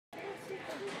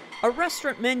a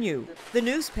restaurant menu, the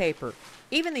newspaper,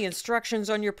 even the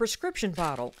instructions on your prescription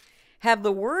bottle. Have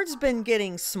the words been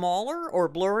getting smaller or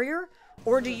blurrier,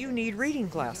 or do you need reading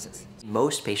glasses?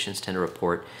 Most patients tend to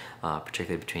report,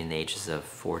 particularly between the ages of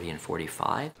 40 and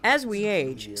 45. As we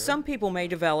age, some people may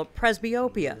develop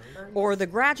presbyopia, or the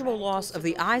gradual loss of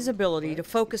the eye's ability to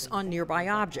focus on nearby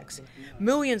objects.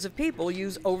 Millions of people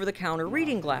use over-the-counter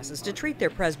reading glasses to treat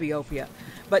their presbyopia.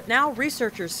 But now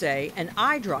researchers say an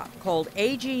eye drop called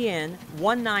AGN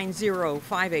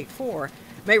 190584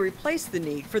 may replace the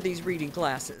need for these reading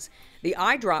glasses. The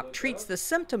eye drop treats the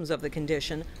symptoms of the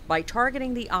condition by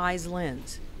targeting the eye's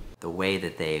lens. The way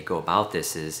that they go about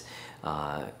this is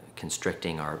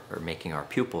constricting or making our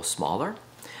pupil smaller,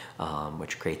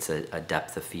 which creates a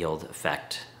depth of field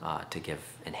effect to give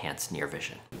enhanced near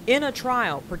vision. In a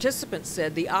trial, participants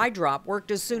said the eye drop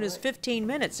worked as soon as 15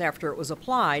 minutes after it was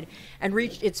applied and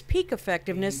reached its peak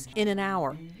effectiveness in an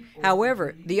hour.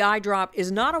 However, the eye drop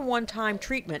is not a one-time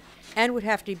treatment and would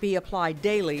have to be applied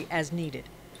daily as needed.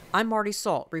 I'm Marty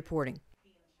Salt reporting.